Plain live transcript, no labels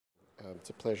It's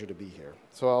a pleasure to be here.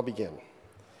 So I'll begin.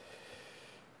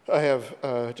 I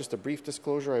have just a brief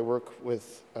disclosure. I work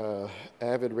with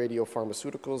Avid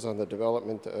Radiopharmaceuticals on the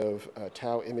development of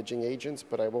tau imaging agents,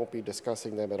 but I won't be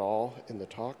discussing them at all in the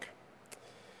talk.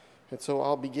 And so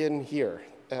I'll begin here.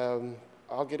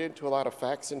 I'll get into a lot of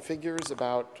facts and figures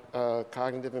about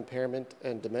cognitive impairment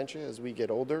and dementia as we get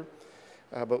older,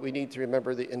 but we need to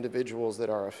remember the individuals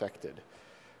that are affected.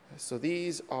 So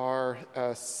these are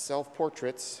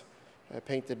self-portraits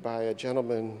painted by a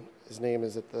gentleman. His name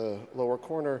is at the lower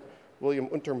corner, William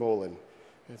Untermolen.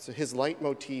 And so his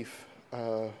leitmotif,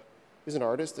 he's an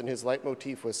artist, and his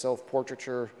leitmotif was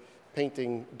self-portraiture,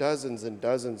 painting dozens and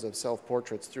dozens of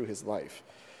self-portraits through his life.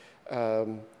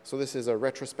 So this is a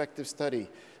retrospective study.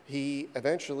 He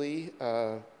eventually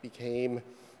became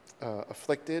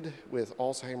afflicted with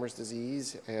Alzheimer's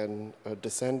disease and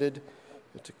descended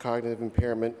to cognitive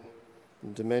impairment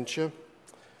and dementia.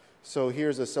 So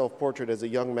here's a self-portrait as a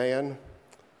young man,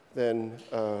 then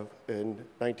in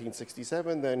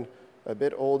 1967, then a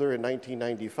bit older in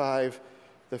 1995.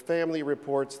 The family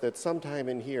reports that sometime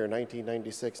in here,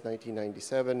 1996,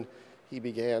 1997, he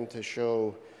began to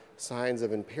show signs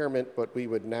of impairment, what we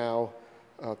would now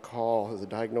call as a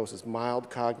diagnosis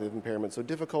mild cognitive impairment. So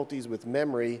difficulties with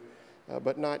memory,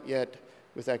 but not yet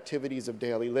with activities of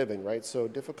daily living, right? So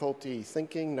difficulty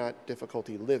thinking, not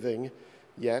difficulty living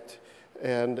yet.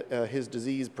 And his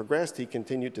disease progressed. He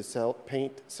continued to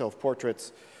paint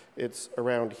self-portraits. It's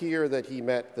around here that he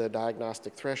met the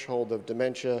diagnostic threshold of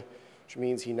dementia, which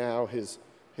means his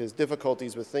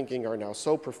difficulties with thinking are now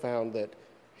so profound that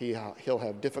he'll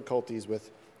have difficulties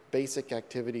with basic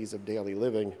activities of daily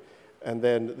living. And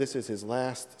then this is his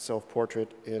last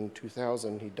self-portrait in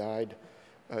 2000. He died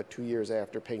 2 years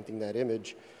after painting that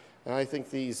image. And I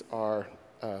think these are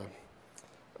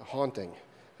haunting.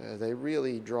 They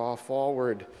really draw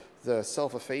forward the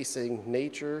self-effacing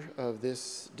nature of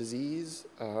this disease.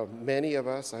 Many of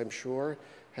us, I'm sure,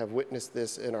 have witnessed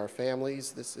this in our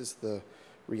families. This is the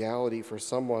reality for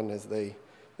someone as they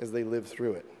live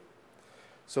through it.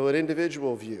 So an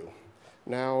individual view.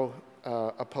 Now,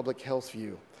 a public health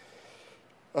view.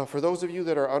 For those of you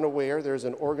that are unaware, there's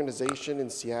an organization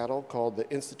in Seattle called the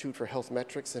Institute for Health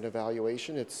Metrics and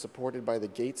Evaluation. It's supported by the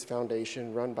Gates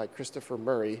Foundation, run by Christopher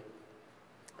Murray,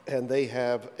 and they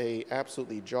have a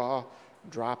absolutely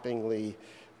jaw-droppingly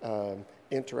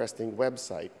interesting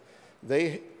website.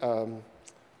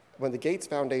 When the Gates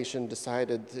Foundation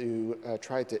decided to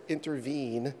try to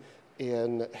intervene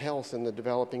in health in the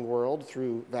developing world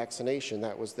through vaccination,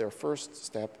 that was their first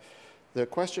step. The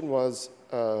question was,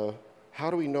 how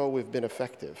do we know we've been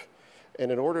effective?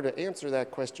 And in order to answer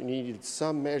that question, you needed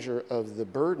some measure of the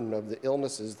burden of the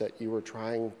illnesses that you were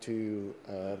trying to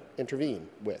intervene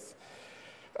with.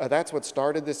 That's what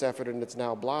started this effort, and it's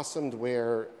now blossomed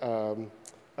where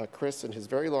Chris and his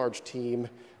very large team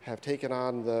have taken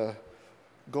on the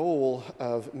goal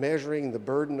of measuring the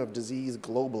burden of disease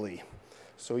globally.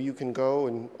 So you can go,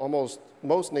 and almost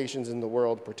most nations in the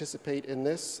world participate in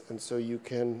this, and so you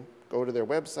can go to their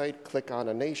website, click on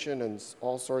a nation, and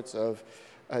all sorts of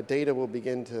data will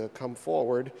begin to come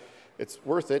forward. It's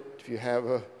worth it if you have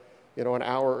an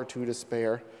hour or two to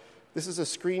spare. This is a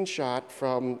screenshot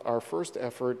from our first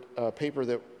effort, a paper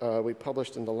that we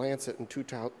published in The Lancet in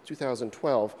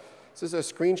 2012. This is a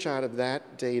screenshot of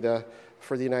that data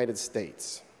for the United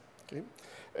States. Okay?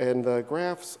 And the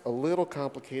graph's a little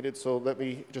complicated, so let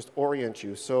me just orient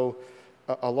you. So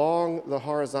along the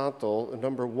horizontal,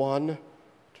 number 1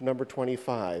 to number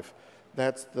 25,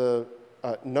 that's the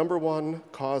number 1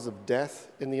 cause of death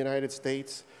in the United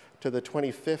States to the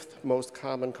 25th most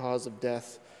common cause of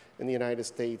death in the United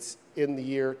States in the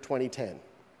year 2010.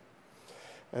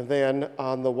 And then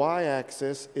on the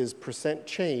y-axis is percent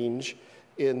change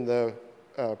in the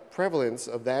prevalence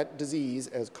of that disease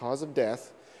as cause of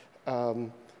death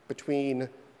between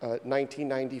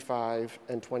 1995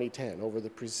 and 2010, over the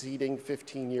preceding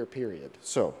 15-year period.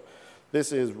 So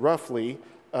this is roughly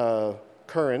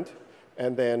current,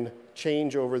 and then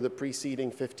change over the preceding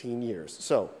 15 years.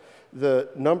 So the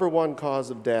number 1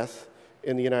 cause of death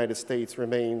in the United States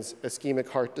remains ischemic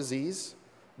heart disease,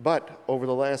 but over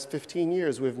the last 15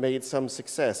 years, we've made some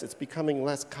success. It's becoming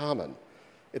less common.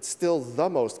 It's still the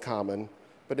most common,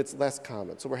 but it's less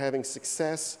common. So we're having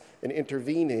success in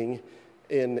intervening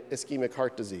in ischemic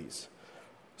heart disease.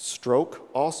 Stroke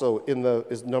also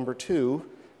is number 2,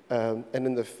 and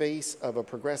in the face of a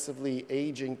progressively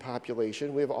aging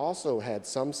population, we've also had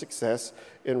some success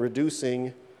in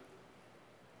reducing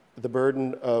the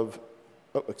burden of,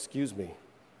 oh, excuse me.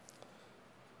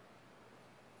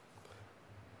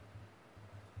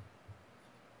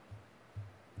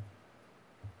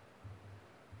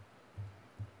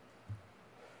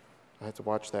 I have to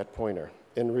watch that pointer.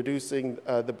 In reducing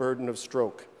the burden of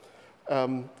stroke.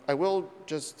 I will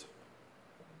just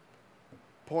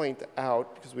point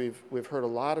out, because we've heard a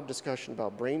lot of discussion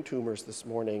about brain tumors this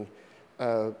morning.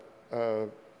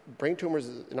 Brain tumors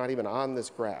is not even on this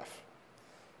graph,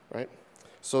 right?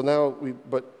 So now,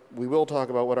 we will talk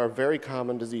about what are very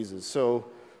common diseases. So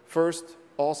first,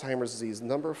 Alzheimer's disease,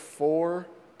 number 4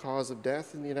 cause of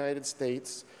death in the United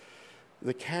States.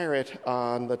 The caret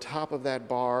on the top of that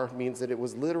bar means that it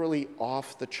was literally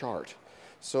off the chart.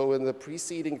 So in the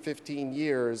preceding 15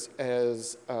 years,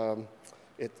 as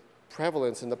its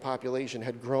prevalence in the population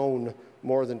had grown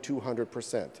more than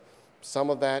 200%. Some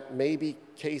of that may be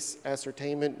case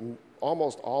ascertainment.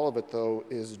 Almost all of it, though,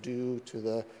 is due to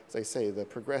the, as I say, the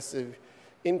progressive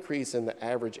increase in the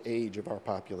average age of our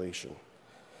population.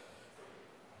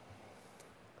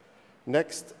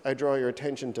 Next, I draw your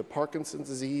attention to Parkinson's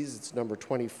disease. It's number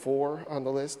 24 on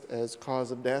the list as cause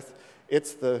of death.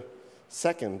 It's the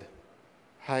second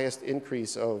highest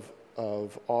increase of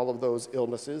all of those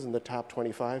illnesses in the top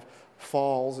 25.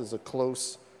 Falls is a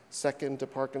close second to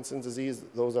Parkinson's disease.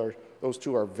 Those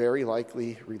two are very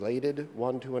likely related,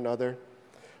 one to another.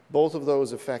 Both of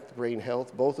those affect brain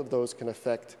health. Both of those can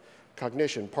affect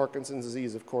cognition. Parkinson's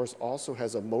disease, of course, also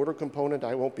has a motor component.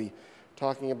 I won't be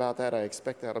talking about that. I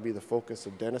expect that'll be the focus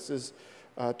of Dennis's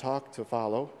talk to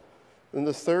follow. And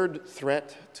the third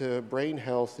threat to brain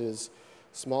health is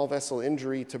small vessel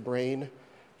injury to brain,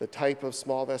 the type of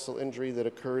small vessel injury that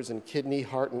occurs in kidney,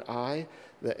 heart, and eye.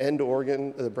 The end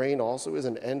organ, the brain also is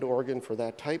an end organ for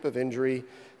that type of injury,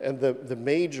 and the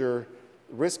major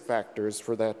risk factors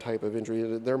for that type of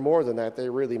injury, they're more than that,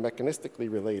 they're really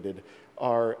mechanistically related,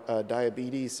 are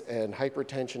diabetes and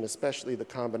hypertension, especially the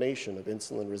combination of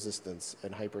insulin resistance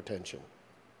and hypertension.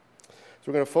 So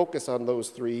we're going to focus on those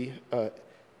 3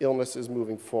 illnesses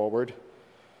moving forward.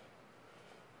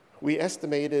 We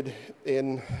estimated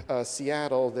in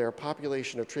Seattle their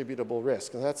population attributable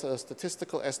risk, and that's a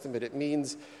statistical estimate. It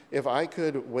means if I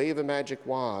could wave a magic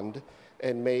wand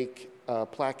and make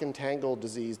plaque and tangle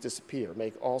disease disappear,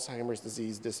 make Alzheimer's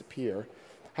disease disappear,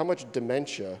 how much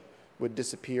dementia would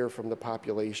disappear from the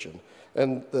population?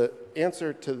 And the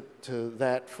answer to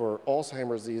that for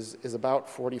Alzheimer's disease is about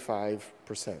 45%.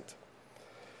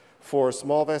 For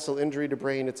small vessel injury to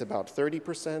brain, it's about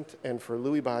 30%, and for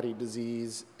Lewy body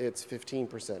disease, it's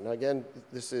 15%. Now again,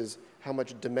 this is how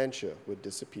much dementia would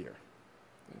disappear.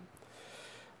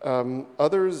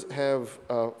 Others have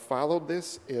followed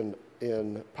this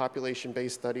in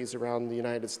population-based studies around the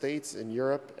United States, in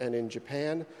Europe, and in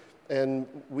Japan, and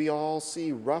we all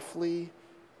see roughly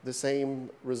the same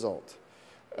result.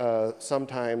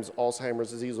 Sometimes Alzheimer's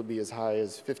disease will be as high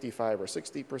as 55 or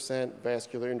 60%.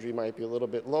 Vascular injury might be a little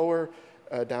bit lower,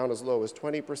 down as low as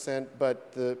 20%,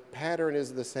 but the pattern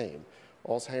is the same.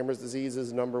 Alzheimer's disease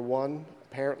is number 1,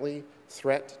 apparently,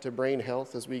 threat to brain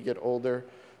health as we get older.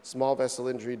 Small vessel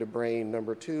injury to brain,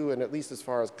 number 2, and at least as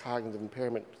far as cognitive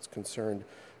impairment is concerned,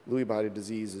 Lewy body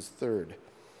disease is 3rd.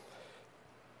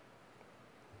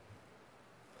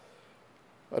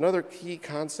 Another key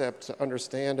concept to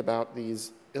understand about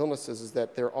these illnesses is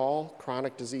that they're all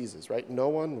chronic diseases, right? No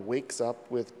one wakes up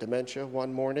with dementia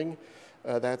one morning.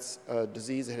 That's a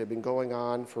disease that had been going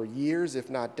on for years, if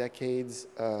not decades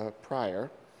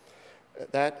prior.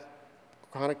 That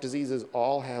chronic diseases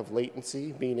all have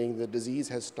latency, meaning the disease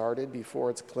has started before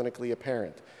it's clinically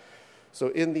apparent. So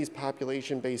in these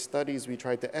population-based studies, we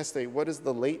tried to estimate what is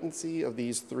the latency of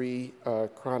these 3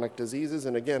 chronic diseases.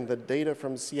 And again, the data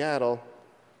from Seattle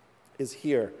is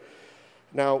here.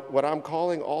 Now, what I'm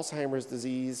calling Alzheimer's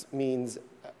disease means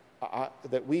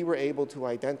that we were able to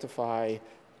identify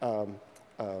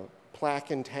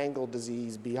plaque and tangle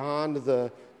disease beyond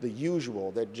the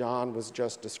usual that John was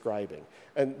just describing.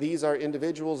 And these are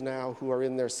individuals now who are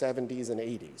in their 70s and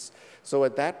 80s. So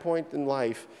at that point in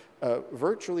life,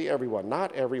 virtually everyone,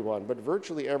 not everyone, but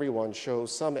virtually everyone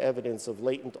shows some evidence of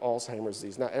latent Alzheimer's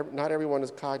disease. Not everyone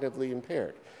is cognitively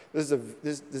impaired.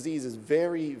 This disease is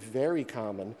very, very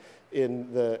common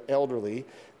in the elderly,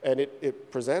 and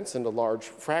it presents in a large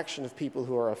fraction of people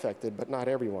who are affected, but not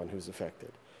everyone who's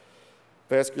affected.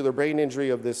 Vascular brain injury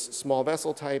of this small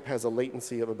vessel type has a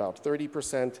latency of about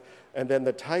 30%, and then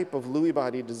the type of Lewy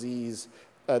body disease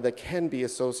that can be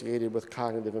associated with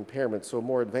cognitive impairment, so a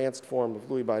more advanced form of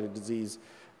Lewy body disease,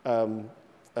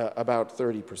 about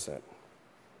 30%.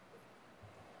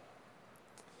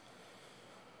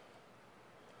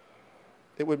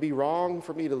 It would be wrong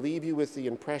for me to leave you with the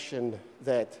impression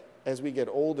that as we get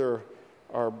older,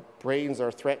 our brains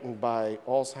are threatened by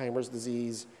Alzheimer's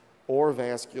disease or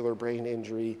vascular brain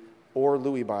injury or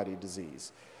Lewy body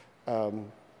disease.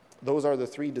 those are the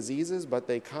three diseases, but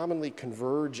they commonly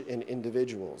converge in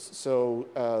individuals. So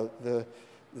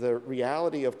the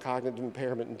reality of cognitive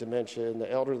impairment and dementia in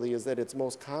the elderly is that it's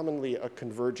most commonly a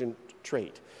convergent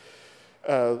trait.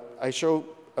 I show,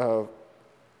 for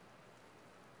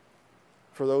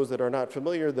those that are not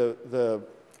familiar, the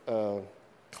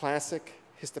classic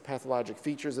histopathologic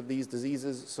features of these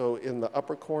diseases. So in the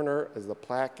upper corner is the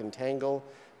plaque and tangle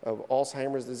of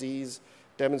Alzheimer's disease,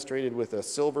 demonstrated with a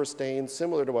silver stain,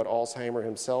 similar to what Alzheimer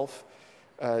himself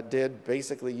did,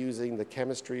 basically using the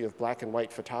chemistry of black and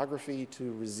white photography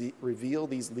to reveal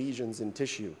these lesions in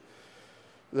tissue.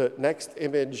 The next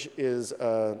image is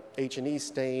a H&E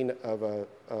stain of a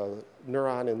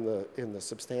neuron in the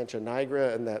substantia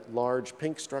nigra, and that large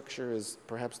pink structure is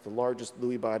perhaps the largest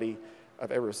Lewy body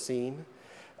I've ever seen.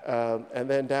 And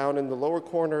then down in the lower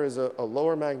corner is a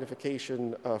lower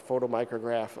magnification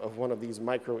photomicrograph of one of these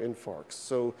microinfarcts.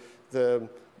 So the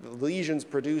lesions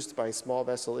produced by small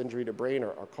vessel injury to brain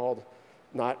are called,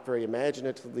 not very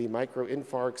imaginatively,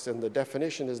 microinfarcts, and the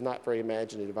definition is not very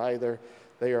imaginative either.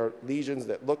 They are lesions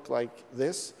that look like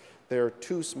this. They're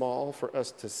too small for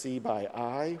us to see by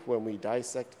eye when we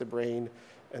dissect the brain,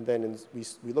 and then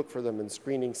we look for them in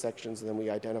screening sections, and then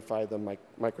we identify them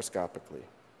microscopically.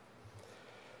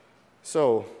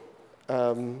 So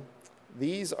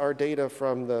these are data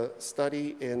from the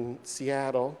study in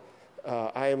Seattle.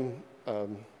 I am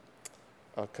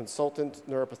a consultant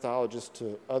neuropathologist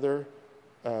to other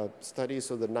studies,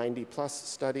 so the 90+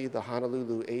 study, the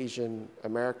Honolulu Asian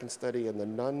American study, and the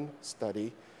Nunn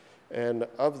study. And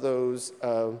of those,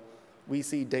 we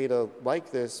see data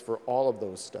like this for all of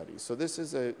those studies. So this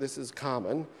is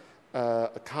common, a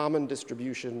common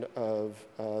distribution of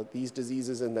these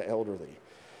diseases in the elderly.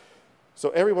 So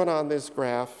everyone on this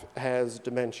graph has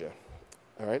dementia,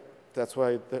 all right? That's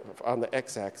why on the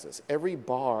x-axis, every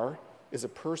bar is a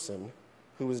person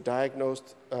who was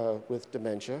diagnosed with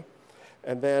dementia.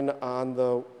 And then on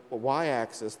the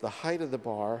y-axis, the height of the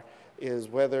bar is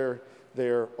whether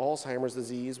their Alzheimer's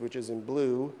disease, which is in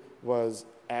blue, was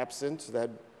absent, so that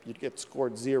you'd get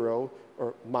scored 0,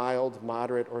 or mild,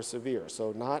 moderate, or severe.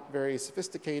 So not very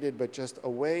sophisticated, but just a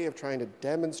way of trying to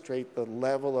demonstrate the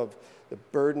level of the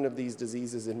burden of these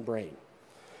diseases in brain.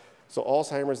 So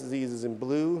Alzheimer's disease is in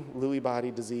blue, Lewy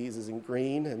body disease is in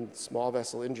green, and small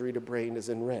vessel injury to brain is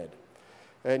in red.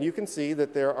 And you can see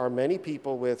that there are many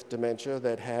people with dementia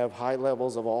that have high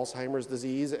levels of Alzheimer's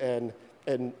disease and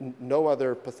no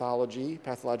other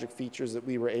pathologic features that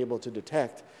we were able to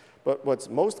detect. But what's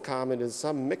most common is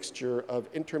some mixture of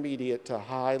intermediate to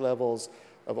high levels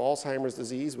of Alzheimer's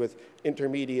disease with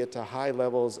intermediate to high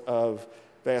levels of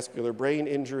vascular brain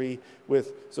injury,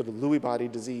 with sort of Lewy body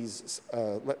disease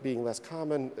being less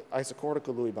common,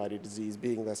 isocortical Lewy body disease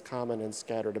being less common and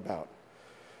scattered about.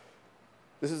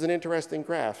 This is an interesting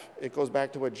graph. It goes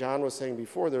back to what John was saying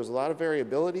before. There's a lot of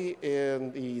variability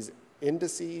in these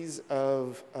indices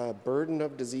of burden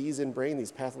of disease in brain,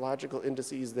 these pathological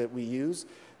indices that we use.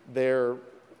 They're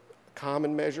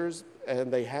common measures,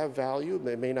 and they have value.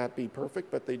 They may not be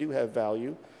perfect, but they do have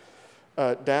value.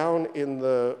 Down in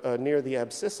the near the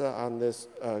abscissa on this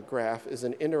graph is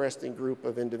an interesting group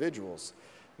of individuals.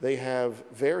 They have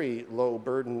very low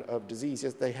burden of disease,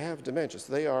 yet they have dementia.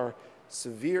 So they are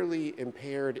severely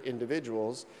impaired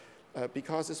individuals.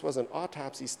 Because this was an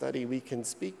autopsy study, we can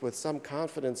speak with some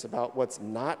confidence about what's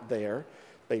not there.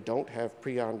 They don't have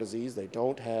prion disease. They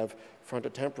don't have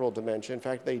frontotemporal dementia. In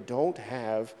fact, they don't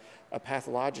have a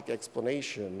pathologic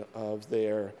explanation of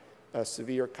their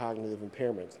severe cognitive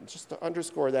impairment. And just to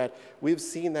underscore that, we've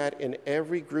seen that in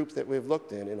every group that we've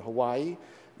looked in Hawaii,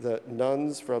 the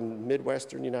nuns from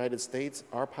Midwestern United States,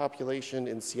 our population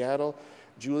in Seattle,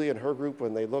 Julie and her group,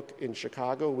 when they look in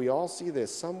Chicago, we all see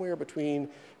this. Somewhere between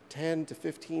 10 to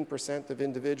 15% of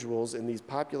individuals in these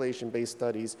population-based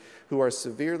studies who are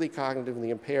severely cognitively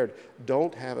impaired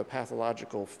don't have a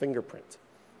pathological fingerprint.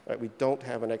 Right? We don't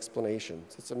have an explanation.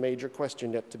 So it's a major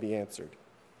question yet to be answered.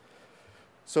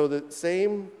 So the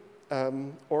same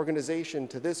organization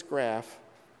to this graph,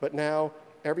 but now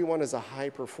everyone is a high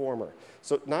performer.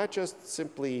 So not just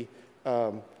simply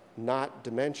not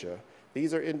dementia.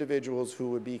 These are individuals who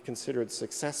would be considered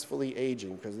successfully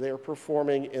aging because they're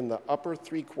performing in the upper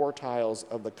 3 quartiles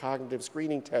of the cognitive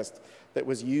screening test that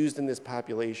was used in this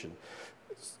population.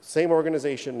 Same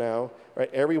organization now, right?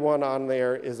 Everyone on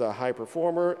there is a high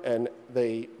performer, and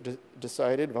they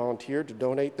volunteered to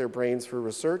donate their brains for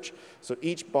research. So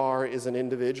each bar is an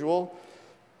individual.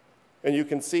 And you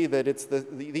can see that it's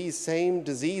these same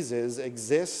diseases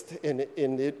exist in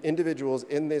individuals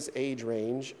in this age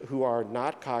range who are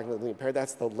not cognitively impaired.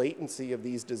 That's the latency of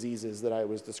these diseases that I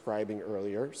was describing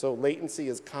earlier. So latency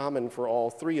is common for all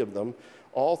three of them.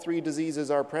 All three diseases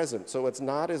are present. So it's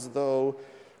not as though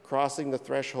crossing the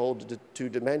threshold to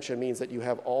dementia means that you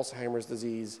have Alzheimer's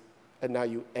disease and now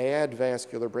you add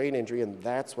vascular brain injury and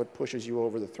that's what pushes you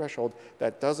over the threshold.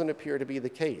 That doesn't appear to be the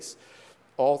case.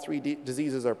 All three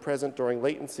diseases are present during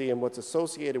latency, and what's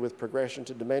associated with progression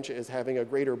to dementia is having a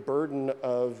greater burden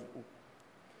of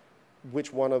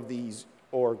which one of these,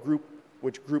 or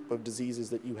which group of diseases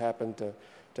that you happen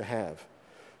to have.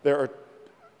 There are,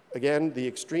 again, the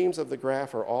extremes of the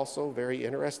graph are also very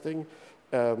interesting.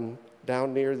 Down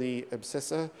near the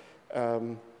abscissa,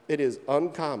 it is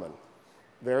uncommon,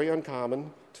 very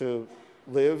uncommon, to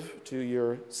live to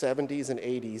your 70s and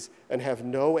 80s and have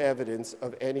no evidence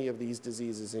of any of these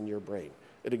diseases in your brain.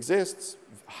 It exists,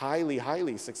 highly,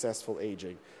 highly successful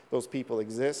aging. Those people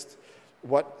exist.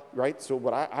 Right? So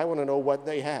I want to know what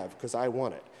they have because I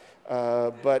want it.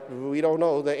 But we don't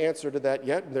know the answer to that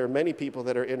yet. There are many people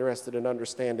that are interested in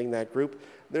understanding that group.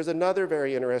 There's another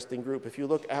very interesting group. If you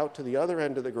look out to the other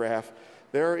end of the graph,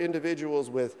 there are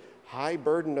individuals with high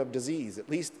burden of disease, at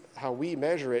least how we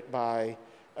measure it by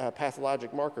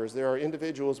pathologic markers. There are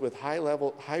individuals with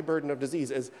high burden of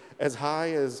disease, as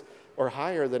high as or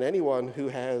higher than anyone who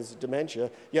has dementia,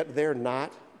 yet they're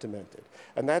not demented.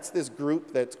 And that's this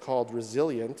group that's called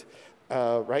resilient,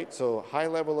 right? So high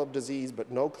level of disease,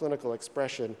 but no clinical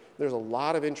expression. There's a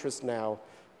lot of interest now.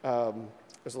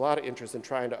 There's a lot of interest in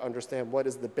trying to understand what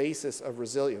is the basis of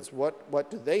resilience.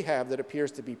 What do they have that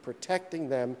appears to be protecting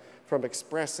them from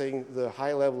expressing the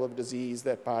high level of disease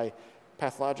that by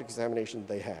pathologic examination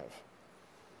they have.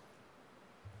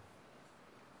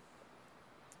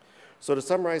 So to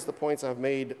summarize the points I've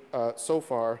made so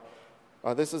far,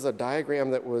 this is a diagram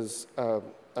that was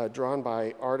drawn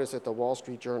by artists at the Wall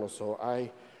Street Journal. So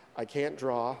I can't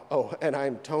draw. Oh, and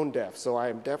I'm tone deaf, so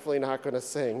I'm definitely not going to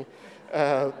sing.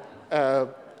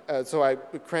 So I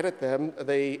credit them.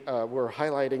 They were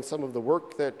highlighting some of the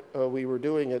work that we were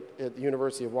doing at the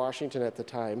University of Washington at the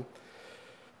time.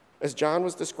 As John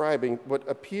was describing, what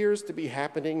appears to be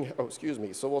happening,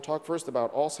 so we'll talk first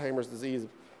about Alzheimer's disease,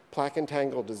 plaque and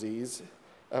tangle disease.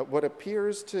 What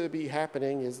appears to be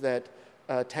happening is that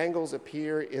tangles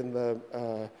appear in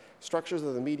the structures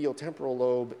of the medial temporal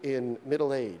lobe in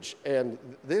middle age. And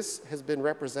this has been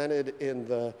represented in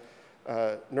the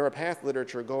neuropath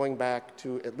literature going back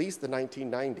to at least the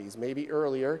 1990s, maybe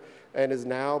earlier, and is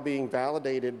now being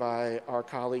validated by our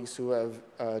colleagues who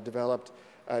have developed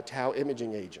tau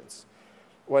imaging agents.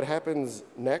 What happens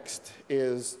next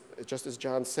is, just as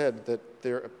John said, that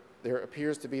there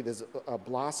appears to be this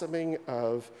blossoming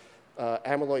of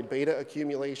amyloid beta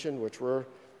accumulation, which we're,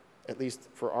 at least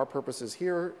for our purposes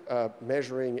here,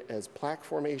 measuring as plaque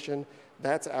formation.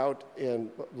 That's out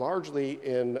largely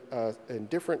in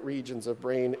different regions of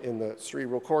brain in the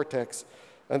cerebral cortex.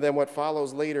 And then what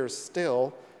follows later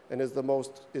still, and is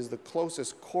the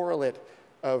closest correlate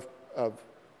of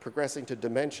progressing to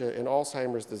dementia in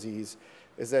Alzheimer's disease,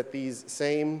 is that these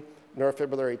same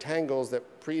neurofibrillary tangles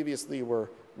that previously were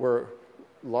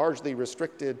largely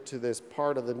restricted to this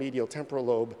part of the medial temporal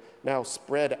lobe now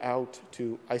spread out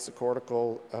to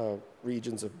isocortical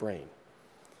regions of brain.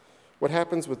 What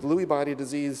happens with Lewy body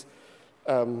disease,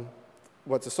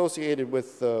 what's associated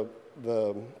with the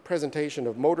presentation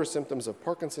of motor symptoms of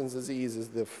Parkinson's disease is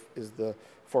the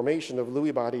formation of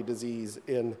Lewy body disease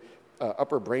in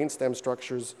upper brainstem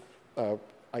structures,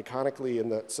 iconically in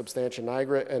the substantia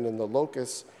nigra and in the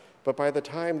locus. But by the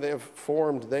time they have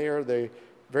formed there, they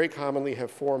very commonly have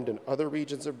formed in other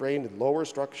regions of brain, in lower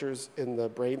structures in the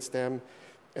brainstem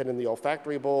and in the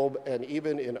olfactory bulb, and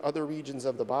even in other regions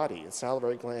of the body, in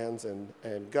salivary glands and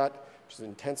gut, which is an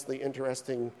intensely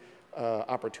interesting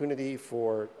opportunity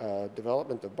for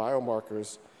development of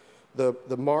biomarkers.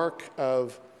 The mark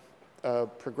of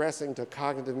progressing to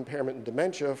cognitive impairment and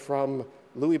dementia from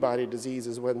Lewy body disease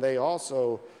is when they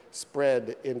also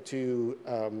spread into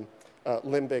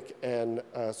limbic and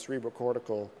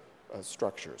cerebrocortical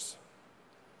structures.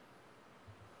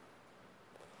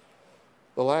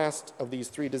 The last of these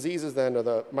three diseases then are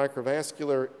the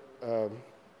microvascular,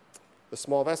 the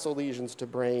small vessel lesions to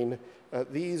brain.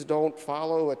 These don't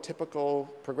follow a typical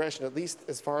progression, at least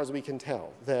as far as we can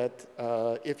tell, that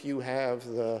if you have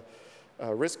the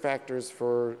risk factors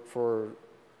for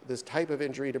this type of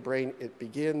injury to brain, it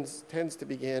tends to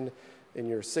begin in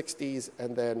your 60s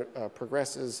and then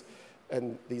progresses,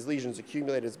 and these lesions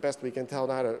accumulate, as best we can tell,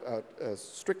 not a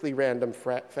strictly random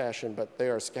fashion, but they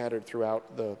are scattered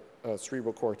throughout the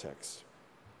cerebral cortex.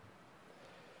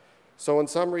 So in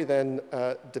summary then,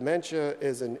 dementia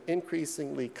is an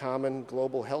increasingly common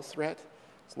global health threat.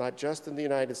 It's not just in the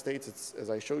United States. It's, as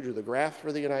I showed you the graph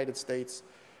for the United States.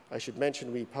 I should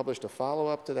mention we published a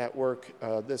follow-up to that work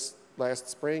this last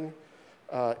spring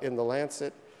in The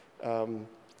Lancet.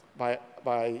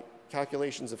 By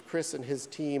calculations of Chris and his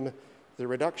team, the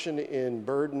reduction in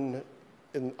burden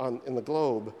in the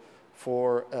globe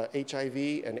for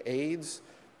HIV and AIDS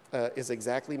is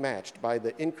exactly matched by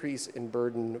the increase in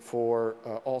burden for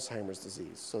Alzheimer's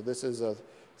disease. So this is a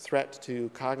threat to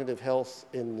cognitive health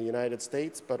in the United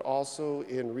States, but also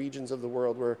in regions of the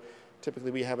world where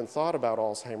typically we haven't thought about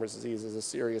Alzheimer's disease as a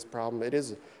serious problem. It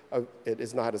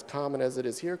is not as common as it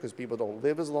is here because people don't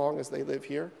live as long as they live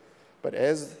here. But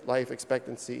as life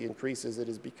expectancy increases, it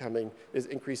is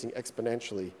increasing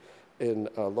exponentially in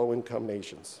low-income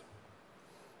nations.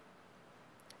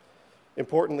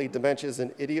 Importantly, dementia is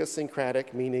an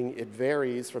idiosyncratic, meaning it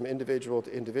varies from individual to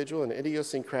individual, an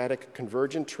idiosyncratic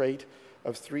convergent trait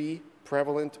of 3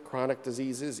 prevalent chronic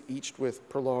diseases, each with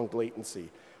prolonged latency.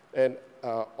 And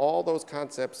all those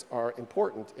concepts are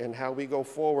important in how we go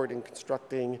forward in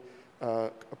constructing,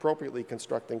 appropriately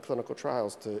constructing clinical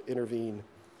trials to intervene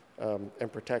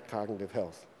and protect cognitive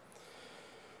health.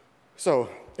 So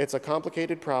it's a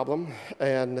complicated problem,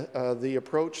 and the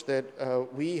approach that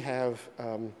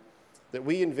that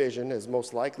we envision as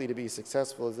most likely to be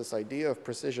successful is this idea of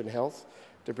precision health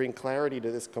to bring clarity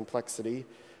to this complexity.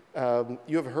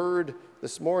 You have heard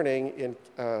this morning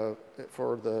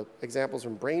for the examples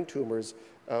from brain tumors,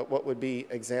 what would be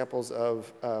examples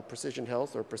of precision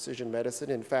health or precision medicine.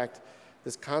 In fact,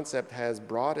 this concept has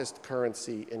broadest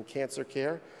currency in cancer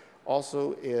care,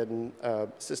 also in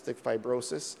cystic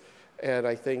fibrosis, and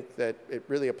I think that it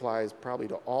really applies probably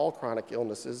to all chronic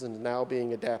illnesses and is now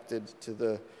being adapted to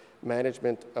the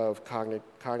management of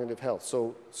cognitive health.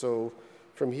 So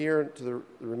from here to the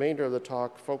remainder of the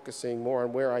talk, focusing more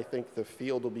on where I think the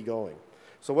field will be going.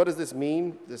 So what does this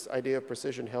mean, this idea of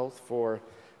precision health for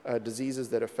diseases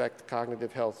that affect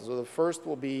cognitive health? So the first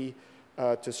will be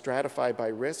to stratify by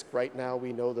risk. Right now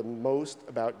we know the most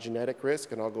about genetic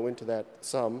risk, and I'll go into that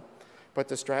some, but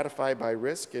to stratify by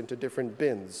risk into different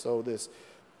bins. So this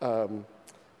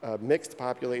mixed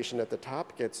population at the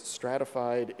top gets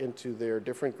stratified into their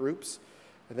different groups.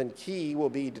 And then key will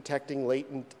be detecting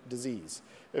latent disease.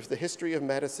 If the history of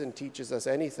medicine teaches us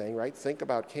anything, right, think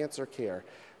about cancer care.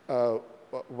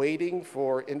 Waiting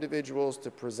for individuals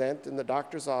to present in the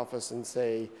doctor's office and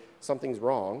say something's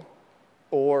wrong,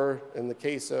 or in the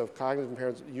case of cognitive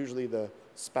impairments, usually the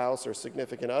spouse or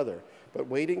significant other. But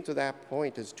waiting to that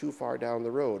point is too far down the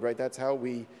road, right? That's how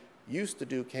we used to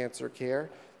do cancer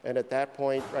care. And at that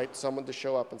point, right, someone to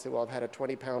show up and say, well, I've had a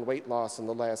 20-pound weight loss in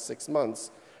the last 6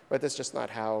 months, right? That's just not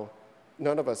how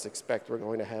none of us expect we're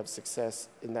going to have success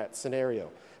in that scenario.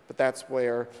 But that's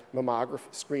where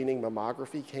screening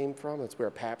mammography came from. That's where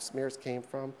pap smears came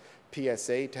from.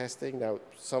 PSA testing, now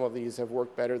some of these have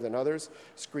worked better than others.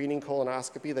 Screening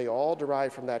colonoscopy, they all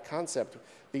derive from that concept.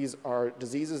 These are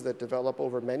diseases that develop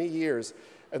over many years,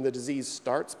 and the disease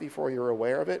starts before you're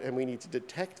aware of it, and we need to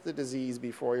detect the disease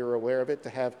before you're aware of it to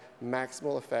have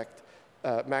maximal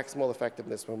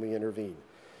effectiveness when we intervene.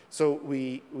 So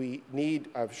we need,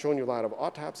 I've shown you a lot of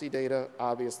autopsy data.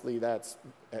 Obviously, that's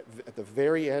at the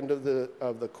very end of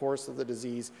the course of the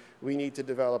disease. We need to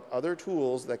develop other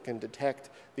tools that can detect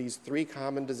these 3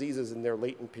 common diseases in their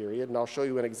latent period, and I'll show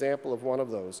you an example of one of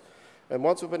those. And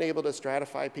once we've been able to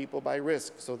stratify people by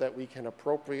risk so that we can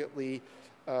appropriately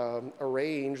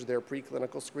arrange their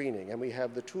preclinical screening, and we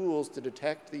have the tools to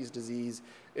detect these diseases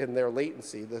in their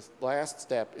latency, the last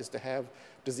step is to have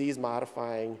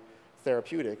disease-modifying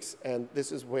therapeutics, and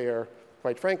this is where,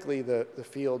 quite frankly, the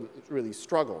field really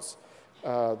struggles.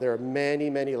 There are many,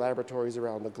 many laboratories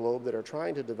around the globe that are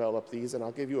trying to develop these, and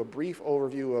I'll give you a brief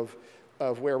overview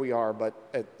of where we are, but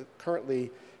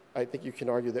currently, I think you can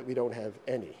argue that we don't have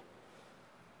any.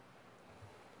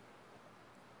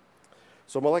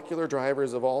 So molecular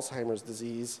drivers of Alzheimer's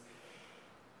disease.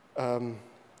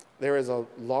 There is a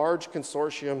large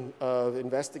consortium of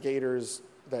investigators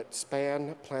that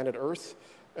span planet Earth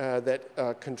that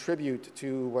contribute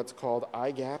to what's called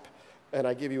IGAP. And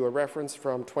I give you a reference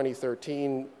from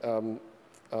 2013.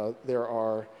 There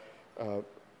are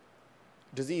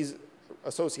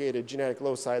disease-associated genetic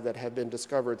loci that have been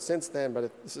discovered since then,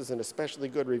 but this is an especially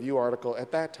good review article.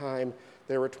 At that time,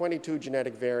 there were 22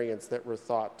 genetic variants that were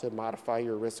thought to modify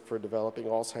your risk for developing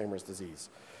Alzheimer's disease.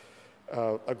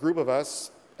 A group of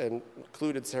us, and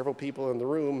included several people in the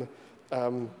room,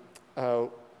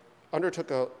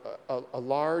 undertook a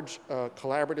large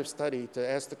collaborative study to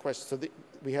ask the question. So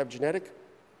we have genetic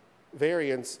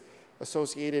variants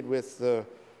associated with the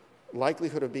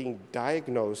likelihood of being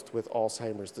diagnosed with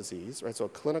Alzheimer's disease, right? So a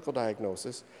clinical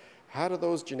diagnosis. How do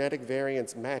those genetic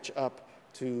variants match up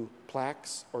to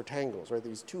plaques or tangles, right?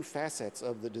 These two facets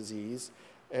of the disease.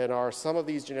 And are some of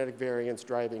these genetic variants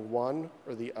driving one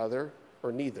or the other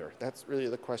or neither? That's really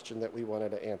the question that we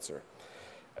wanted to answer.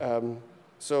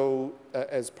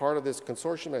 As part of this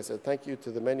consortium, I said thank you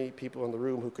to the many people in the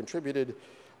room who contributed.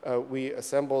 We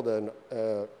assembled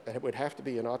it would have to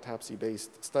be an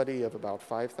autopsy-based study of about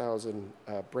 5,000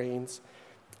 brains.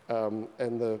 And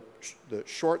the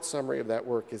short summary of that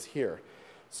work is here.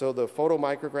 So the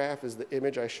photomicrograph is the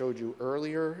image I showed you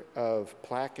earlier of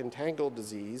plaque and tangle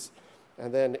disease.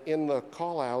 And then in the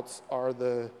callouts are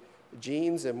the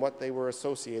genes and what they were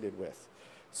associated with.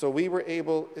 So we were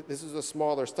able, this is a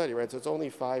smaller study, right? So it's only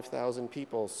 5,000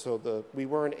 people. So we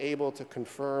weren't able to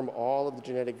confirm all of the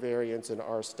genetic variants in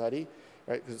our study,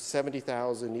 right? Because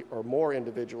 70,000 or more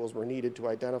individuals were needed to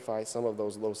identify some of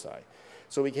those loci.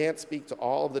 So we can't speak to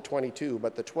all of the 22,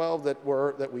 but the 12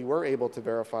 that we were able to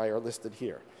verify are listed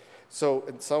here. So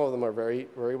and some of them are very,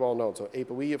 very well known. So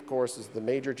ApoE, of course, is the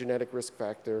major genetic risk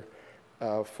factor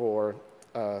for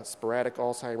sporadic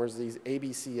Alzheimer's disease.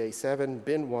 ABCA7,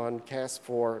 BIN1,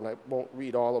 Cas4, and I won't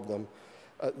read all of them.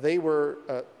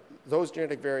 Those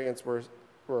genetic variants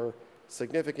were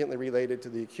significantly related to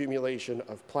the accumulation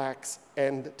of plaques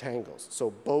and tangles,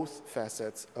 so both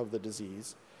facets of the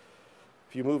disease.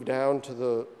 If you move down to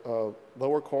the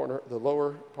lower corner, the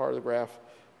lower part of the graph,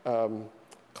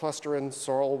 clusterin,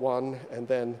 sorrel1, and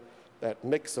then that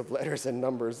mix of letters and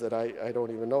numbers that I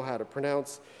don't even know how to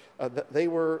pronounce, they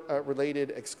were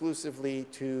related exclusively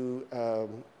to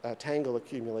tangle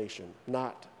accumulation,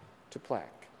 not to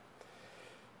plaque.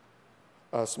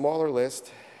 A smaller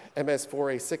list,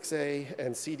 MS4A6A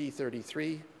and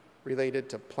CD33 related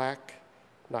to plaque,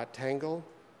 not tangle,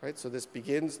 right? So this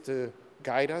begins to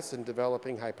guide us in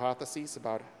developing hypotheses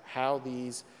about how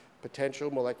these potential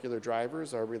molecular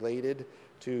drivers are related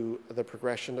to the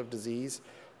progression of disease.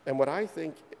 And what I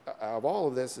think of all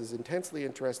of this is intensely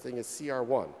interesting is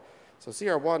CR1. So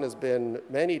CR1 has been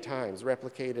many times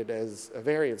replicated as a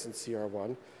variance in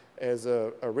CR1 as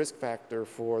a risk factor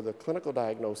for the clinical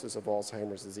diagnosis of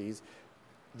Alzheimer's disease.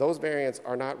 Those variants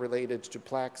are not related to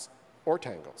plaques or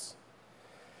tangles.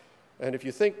 And if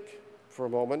you think for a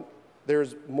moment,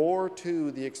 there's more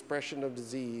to the expression of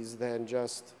disease than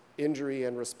just injury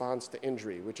and response to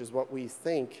injury, which is what we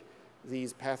think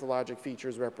these pathologic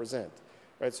features represent,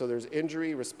 right? So there's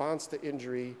injury, response to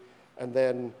injury, and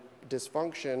then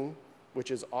dysfunction,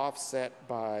 which is offset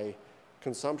by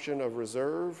consumption of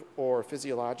reserve or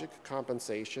physiologic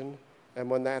compensation. And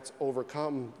when that's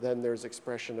overcome, then there's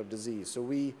expression of disease. So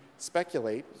we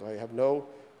speculate, so I have no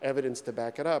evidence to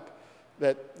back it up,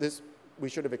 that we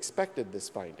should have expected this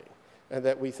finding, and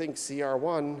that we think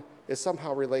CR1 is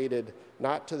somehow related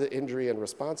not to the injury and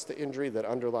response to injury that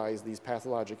underlies these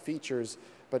pathologic features,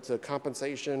 but to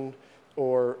compensation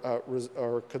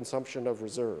or consumption of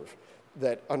reserve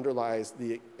that underlies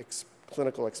the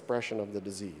clinical expression of the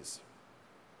disease.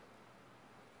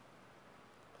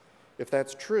 If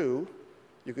that's true,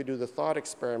 you could do the thought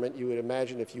experiment. You would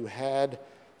imagine if you had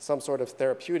some sort of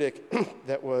therapeutic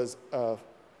that was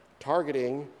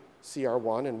targeting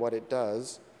CR1 and what it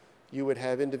does, you would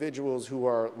have individuals who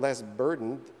are less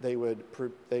burdened. They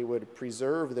would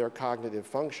preserve their cognitive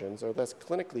functions, or less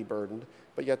clinically burdened,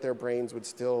 but yet their brains would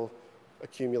still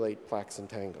accumulate plaques and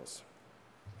tangles.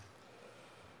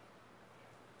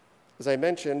 As I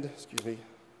mentioned,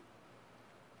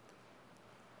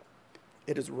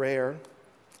 it is rare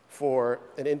for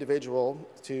an individual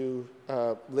to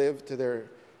live to their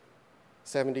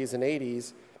 70s and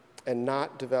 80s and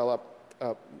not develop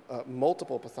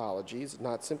multiple pathologies,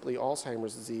 not simply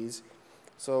Alzheimer's disease.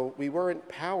 So we weren't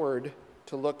powered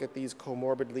to look at these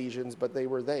comorbid lesions, but they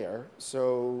were there.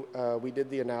 So we did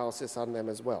the analysis on them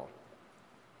as well.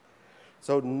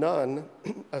 So and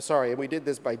we did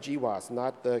this by GWAS,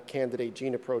 not the candidate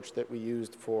gene approach that we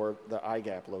used for the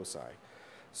IGAP loci.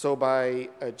 So by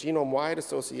a genome-wide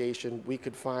association, we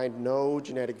could find no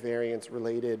genetic variants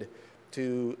related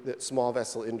to the small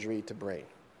vessel injury to brain.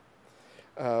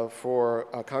 For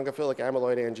congophilic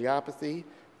amyloid angiopathy,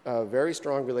 a very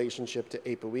strong relationship to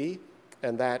ApoE,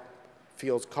 and that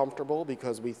feels comfortable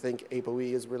because we think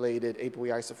ApoE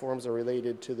isoforms are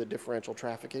related to the differential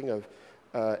trafficking of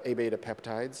A-beta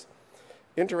peptides.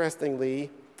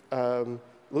 Interestingly,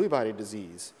 Lewy body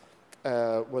disease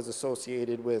was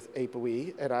associated with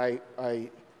ApoE, and I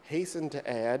hasten to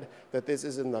add that this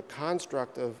is in the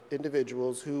construct of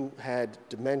individuals who had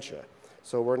dementia.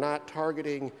 So we're not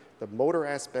targeting the motor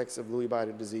aspects of Lewy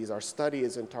body disease. Our study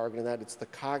isn't targeting that. It's the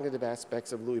cognitive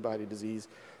aspects of Lewy body disease.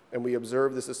 And we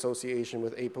observe this association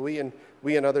with ApoE, and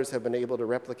we and others have been able to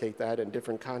replicate that in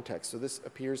different contexts. So this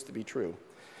appears to be true.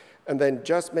 And then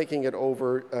just making it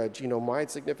over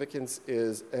genome-wide significance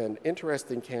is an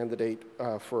interesting candidate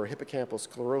for hippocampal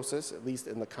sclerosis, at least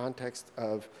in the context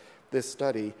of this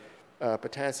study,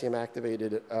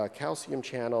 potassium-activated calcium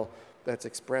channel that's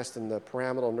expressed in the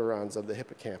pyramidal neurons of the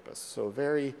hippocampus. So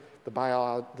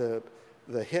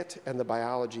the hit and the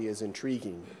biology is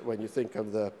intriguing when you think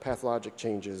of the pathologic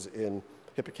changes in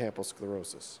hippocampal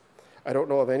sclerosis. I don't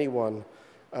know of anyone,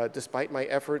 despite my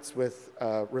efforts with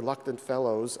reluctant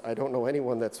fellows, I don't know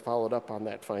anyone that's followed up on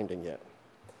that finding yet.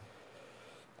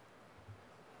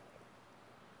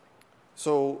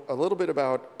 So a little bit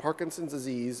about Parkinson's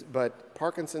disease, but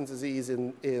Parkinson's disease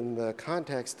in the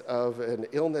context of an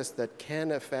illness that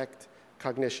can affect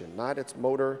cognition, not its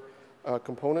motor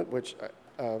component, which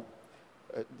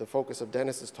the focus of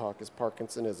Dennis's talk is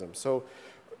Parkinsonism. So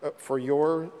for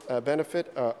your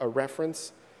benefit, a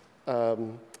reference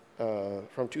from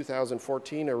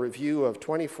 2014, a review of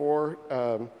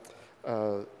 24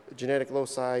 genetic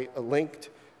loci linked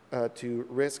to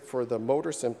risk for the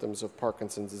motor symptoms of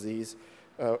Parkinson's disease.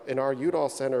 In our Udall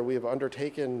Center, we have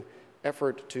undertaken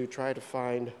effort to try to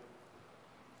find,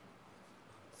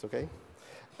 it's okay,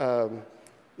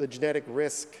 the genetic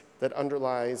risk that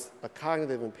underlies a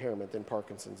cognitive impairment in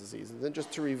Parkinson's disease. And then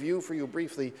just to review for you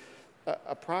briefly,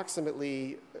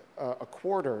 approximately a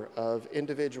quarter of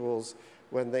individuals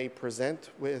when they first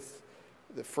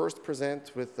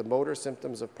present with the motor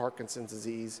symptoms of Parkinson's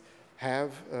disease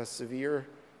have severe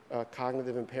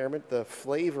cognitive impairment. The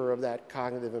flavor of that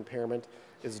cognitive impairment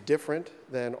is different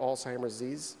than Alzheimer's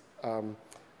disease.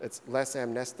 It's less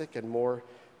amnestic and more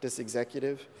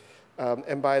dysexecutive.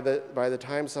 And by the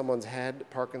time someone's had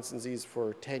Parkinson's disease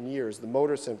for 10 years, the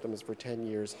motor symptoms for 10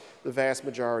 years, the vast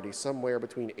majority, somewhere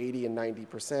between 80 and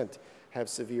 90%, have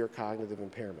severe cognitive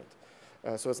impairment.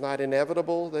 So it's not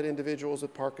inevitable that individuals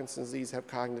with Parkinson's disease have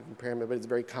cognitive impairment, but it's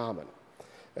very common.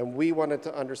 And we wanted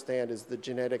to understand, is the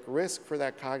genetic risk for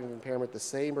that cognitive impairment the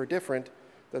same or different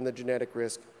than the genetic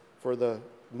risk for the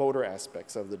motor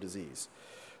aspects of the disease?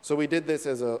 So we did this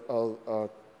as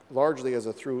largely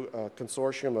through a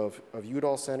consortium of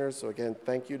Udall centers. So again,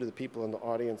 thank you to the people in the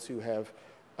audience who have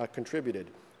contributed.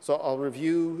 So I'll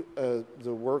review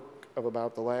the work of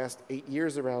about the last 8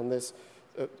 years around this.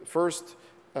 First,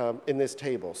 in this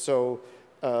table. So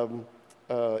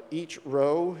each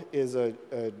row is a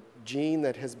gene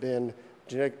that has been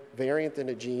genetic variant in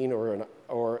a gene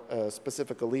or a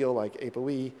specific allele like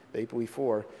ApoE, the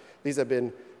ApoE4. These have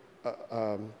been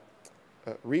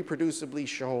reproducibly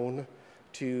shown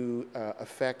to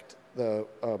affect the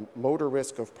motor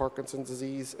risk of Parkinson's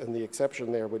disease, and the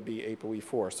exception there would be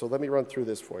ApoE4. So let me run through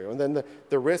this for you. And then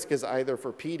the risk is either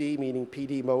for PD, meaning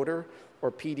PD motor,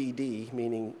 or PDD,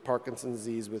 meaning Parkinson's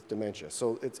disease with dementia.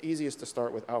 So it's easiest to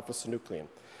start with alpha-synuclein.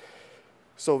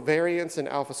 So variance in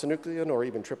alpha-synuclein, or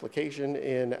even triplication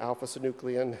in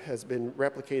alpha-synuclein, has been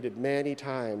replicated many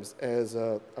times as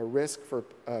a risk for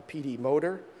PD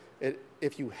motor.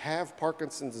 If you have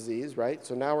Parkinson's disease, right?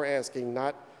 So now we're asking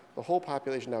not the whole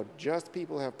population, now just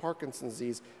people who have Parkinson's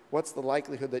disease, what's the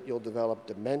likelihood that you'll develop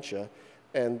dementia?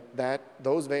 And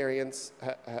those variants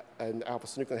and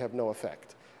alpha-synuclein have no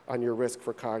effect on your risk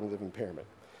for cognitive impairment.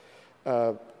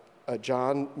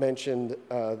 John mentioned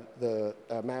the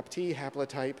MAPT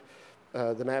haplotype.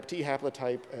 The MAPT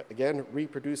haplotype, again,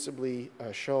 reproducibly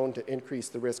shown to increase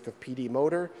the risk of PD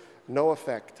motor, no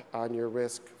effect on your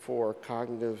risk for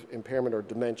cognitive impairment or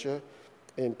dementia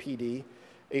in PD.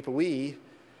 ApoE,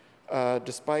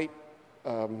 despite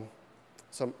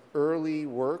some early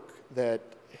work that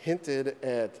hinted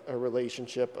at a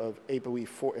relationship of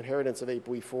ApoE4, inheritance of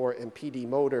ApoE4 and PD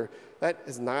motor, that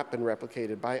has not been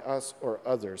replicated by us or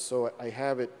others. So I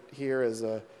have it here as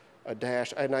a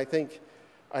dash, and I think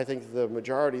the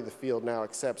majority of the field now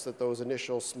accepts that those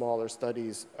initial smaller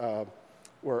studies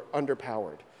were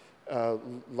underpowered.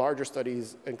 Larger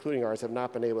studies, including ours, have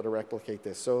not been able to replicate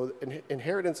this. So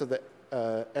inheritance of the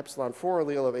epsilon 4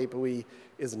 allele of ApoE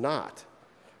is not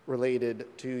related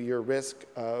to your risk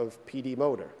of PD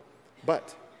motor.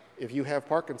 But if you have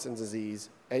Parkinson's disease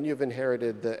and you've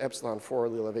inherited the epsilon 4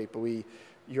 allele of ApoE,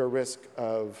 your risk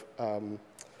of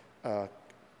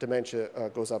dementia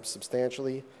goes up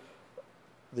substantially.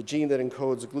 The gene that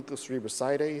encodes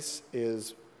glucocerebrosidase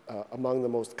is among the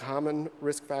most common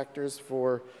risk factors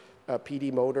for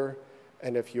PD motor,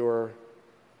 and if you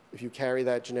carry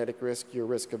that genetic risk, your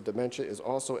risk of dementia is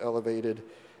also elevated.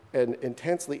 And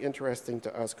intensely interesting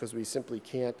to us, because we simply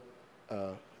can't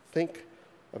think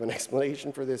of an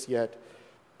explanation for this yet.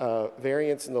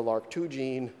 Variants in the LRRK2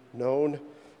 gene known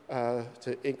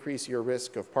to increase your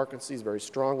risk of Parkinson's very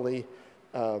strongly.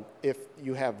 If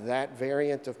you have that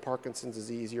variant of Parkinson's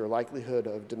disease, your likelihood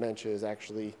of dementia is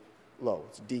actually low,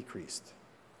 it's decreased.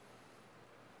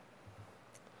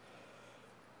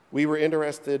 We were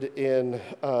interested in,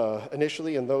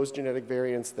 initially in those genetic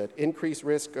variants that increase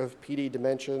risk of PD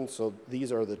dementia, so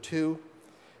these are the two.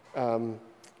 And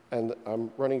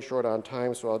I'm running short on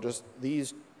time, so I'll just,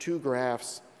 these two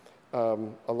graphs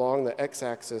along the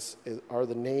x-axis are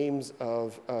the names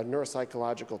of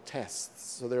neuropsychological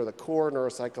tests. So they're the core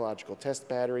neuropsychological test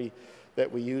battery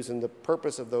that we use, and the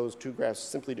purpose of those two graphs is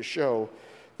simply to show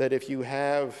that if you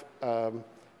have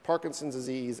Parkinson's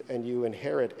disease and you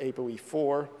inherit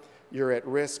ApoE4, you're at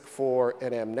risk for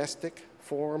an amnestic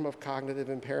form of cognitive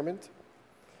impairment.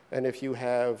 And if you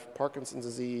have Parkinson's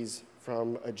disease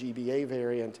from a GBA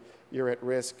variant, you're at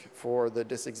risk for the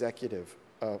dysexecutive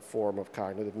form of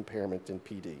cognitive impairment in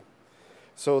PD.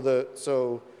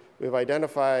 So we've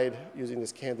identified, using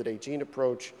this candidate gene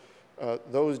approach,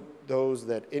 those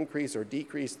that increase or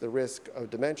decrease the risk of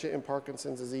dementia in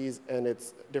Parkinson's disease, and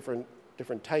its different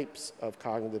types of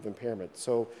cognitive impairment.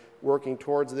 So working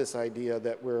towards this idea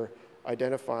that we're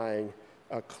identifying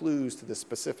clues to the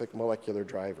specific molecular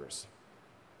drivers.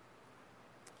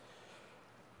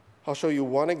 I'll show you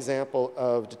one example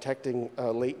of detecting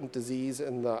latent disease,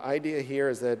 and the idea here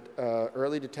is that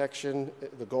early detection,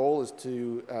 the goal is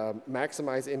to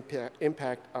maximize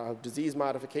impact of disease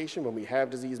modification when we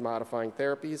have disease-modifying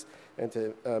therapies, and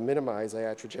to minimize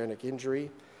iatrogenic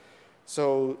injury.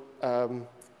 So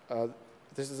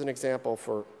this is an example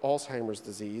for Alzheimer's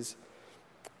disease.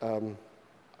 I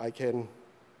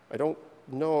don't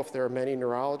know if there are many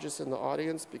neurologists in the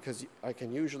audience, because I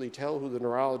can usually tell who the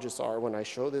neurologists are when I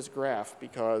show this graph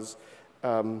because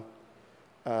of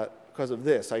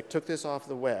this. I took this off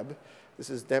the web. This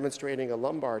is demonstrating a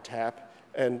lumbar tap,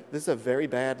 and this is a very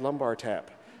bad lumbar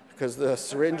tap because the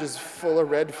syringe is full of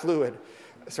red fluid.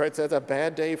 So that's a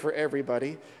bad day for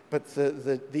everybody, but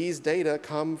these data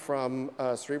come from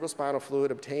cerebrospinal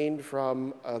fluid obtained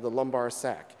from the lumbar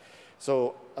sac.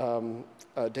 So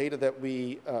data that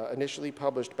we initially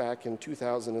published back in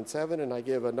 2007, and I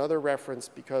give another reference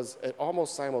because it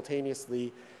almost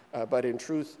simultaneously, but in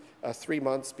truth, 3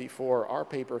 months before our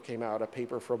paper came out, a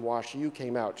paper from WashU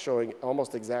came out showing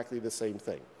almost exactly the same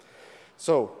thing.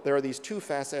 So there are these two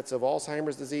facets of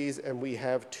Alzheimer's disease, and we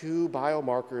have two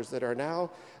biomarkers that are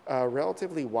now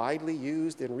relatively widely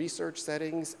used in research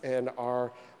settings and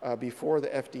are before the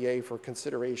FDA for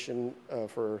consideration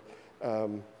for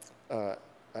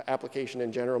application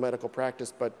in general medical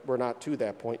practice, but we're not to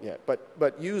that point yet,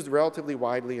 but used relatively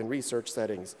widely in research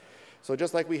settings. So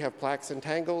just like we have plaques and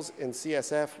tangles in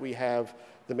CSF, we have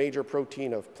the major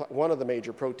protein of, one of the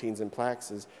major proteins in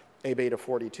plaques is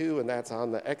A-beta-42, and that's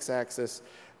on the x-axis,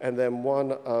 and then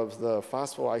one of the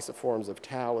phosphoisoforms of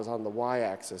tau is on the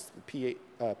y-axis, the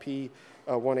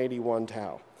P181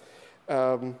 tau.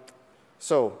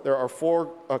 So there are four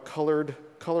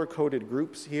color-coded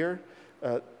groups here.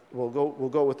 We'll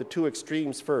go with the two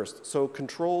extremes first. So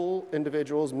control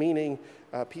individuals, meaning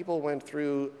people went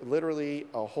through literally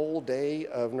a whole day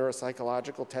of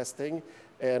neuropsychological testing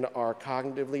and are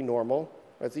cognitively normal.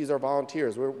 Right? These are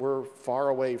volunteers. We're far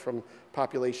away from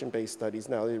population-based studies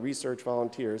now, the research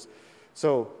volunteers.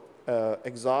 So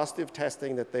exhaustive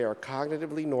testing that they are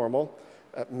cognitively normal,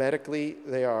 medically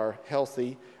they are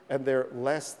healthy, and they're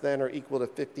less than or equal to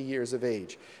 50 years of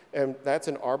age. And that's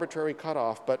an arbitrary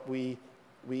cutoff, but we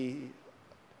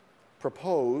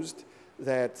proposed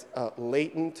that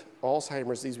latent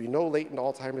Alzheimer's disease, we know latent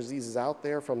Alzheimer's disease is out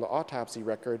there from the autopsy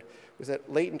record, was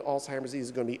that latent Alzheimer's disease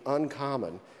is going to be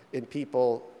uncommon in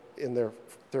people in their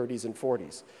 30s and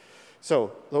 40s.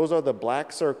 So those are the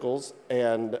black circles,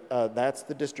 and that's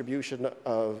the distribution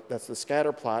of, that's the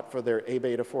scatter plot for their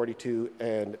A-beta-42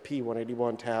 and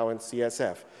P181 tau and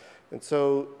CSF. And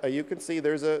so you can see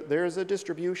there's a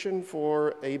distribution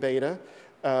for A-beta,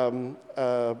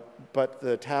 but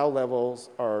the tau levels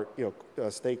are,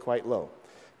 stay quite low.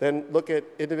 Then look at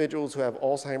individuals who have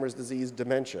Alzheimer's disease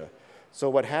dementia. So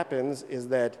what happens is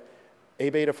that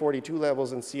A-beta-42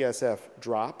 levels in CSF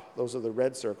drop. Those are the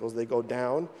red circles. They go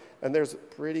down, and there's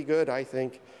pretty good, I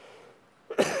think,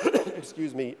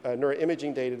 excuse me,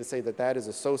 neuroimaging data to say that that is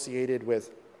associated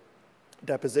with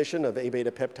deposition of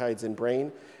A-beta peptides in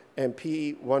brain, and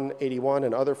P181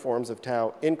 and other forms of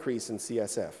tau increase in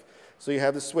CSF. So you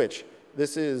have the switch.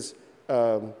 This is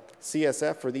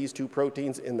CSF for these two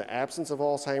proteins in the absence of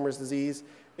Alzheimer's disease,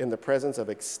 in the presence of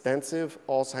extensive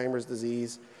Alzheimer's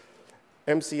disease.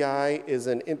 MCI is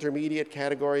an intermediate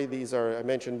category. These are, I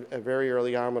mentioned very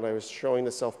early on when I was showing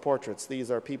the self-portraits, these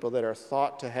are people that are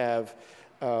thought to have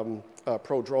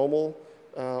prodromal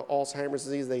Alzheimer's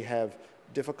disease. They have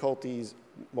difficulties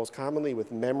most commonly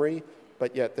with memory,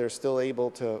 but yet they're still able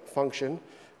to function.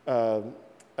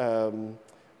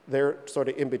 They're sort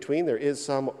of in between. There's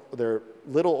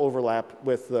little overlap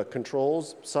with the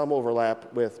controls, some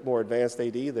overlap with more advanced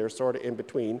AD. They're sort of in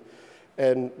between.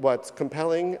 And what's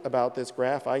compelling about this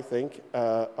graph, I think,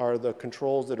 are the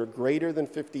controls that are greater than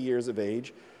 50 years of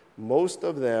age. Most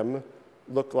of them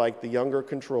look like the younger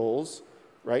controls,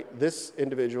 right? This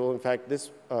individual, in fact, this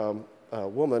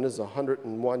woman is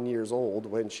 101 years old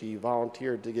when she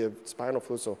volunteered to give spinal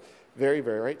fluid, so very,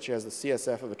 very right. She has the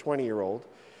CSF of a 20-year-old.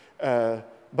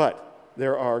 But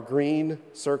there are green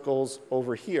circles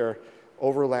over here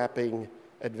overlapping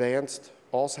advanced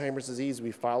Alzheimer's disease.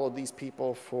 We followed these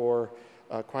people for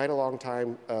quite a long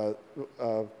time,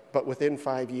 but within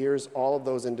 5 years, all of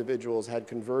those individuals had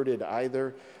converted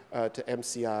either to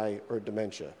MCI or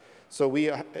dementia. So we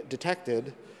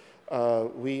detected,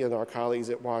 we and our colleagues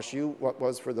at WashU, what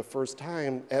was for the first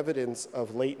time evidence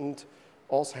of latent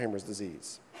Alzheimer's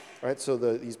disease. Right? So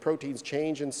these proteins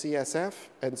change in CSF,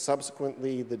 and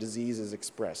subsequently the disease is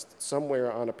expressed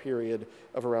somewhere on a period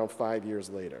of around 5 years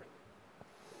later.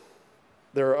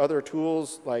 There are other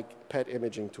tools like PET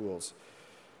imaging tools.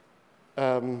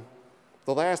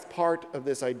 The last part of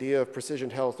this idea of precision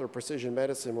health or precision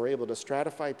medicine, we're able to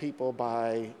stratify people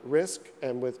by risk,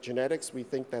 and with genetics, we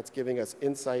think that's giving us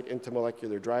insight into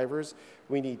molecular drivers.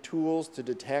 We need tools to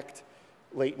detect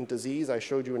latent disease. I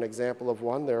showed you an example of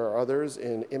one. There are others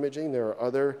in imaging. There are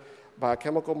other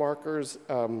biochemical markers.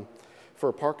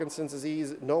 For Parkinson's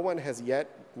disease, no one has yet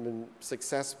been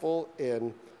successful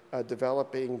in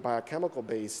developing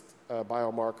biochemical-based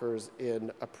biomarkers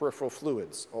in peripheral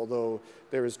fluids, although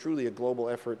there is truly a global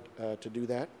effort to do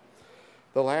that.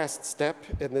 The last step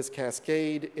in this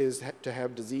cascade is to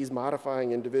have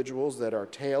disease-modifying individuals that are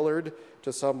tailored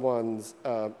to someone's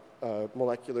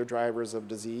molecular drivers of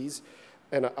disease.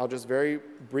 And I'll just very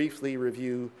briefly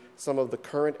review some of the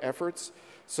current efforts.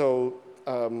 So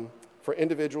for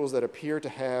individuals that appear to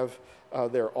have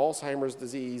their Alzheimer's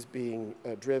disease being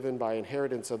driven by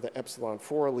inheritance of the epsilon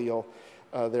 4 allele,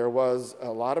 there was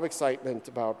a lot of excitement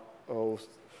about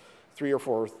 3 or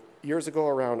 4 years ago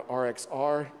around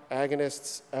RXR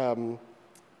agonists.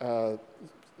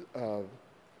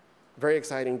 Very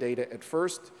exciting data at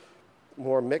first,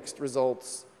 more mixed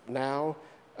results now,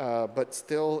 but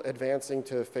still advancing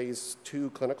to phase 2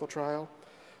 clinical trial.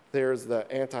 There's the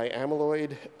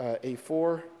anti-amyloid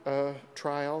A4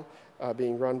 trial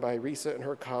being run by Risa and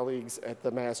her colleagues at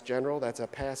the Mass General. That's a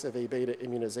passive A-beta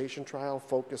immunization trial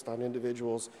focused on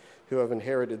individuals who have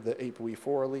inherited the APOE4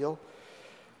 allele.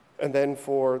 And then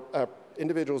for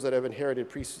individuals that have inherited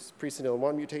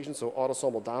presenilin-1 mutations, so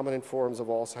autosomal dominant forms of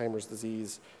Alzheimer's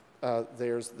disease,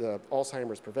 there's the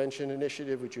Alzheimer's Prevention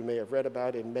Initiative, which you may have read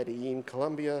about in Medellin,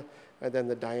 Colombia, and then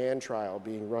the Diane trial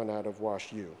being run out of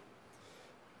WashU.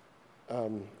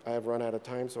 I have run out of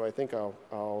time, so I think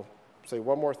I'll say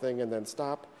one more thing and then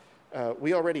stop.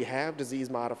 We already have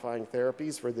disease-modifying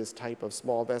therapies for this type of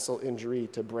small vessel injury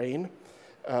to brain,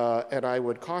 and I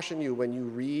would caution you when you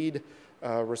read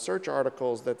research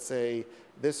articles that say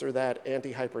this or that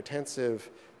antihypertensive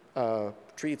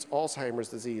treats Alzheimer's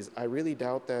disease. I really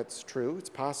doubt that's true. It's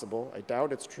possible. I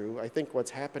doubt it's true. I think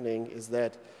what's happening is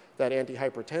that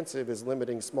antihypertensive is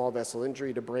limiting small vessel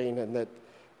injury to brain, and that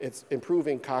it's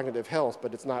improving cognitive health,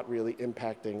 but it's not really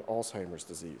impacting Alzheimer's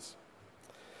disease.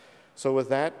 So with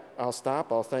that, I'll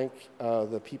stop. I'll thank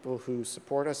the people who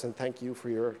support us, and thank you for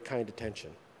your kind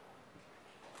attention.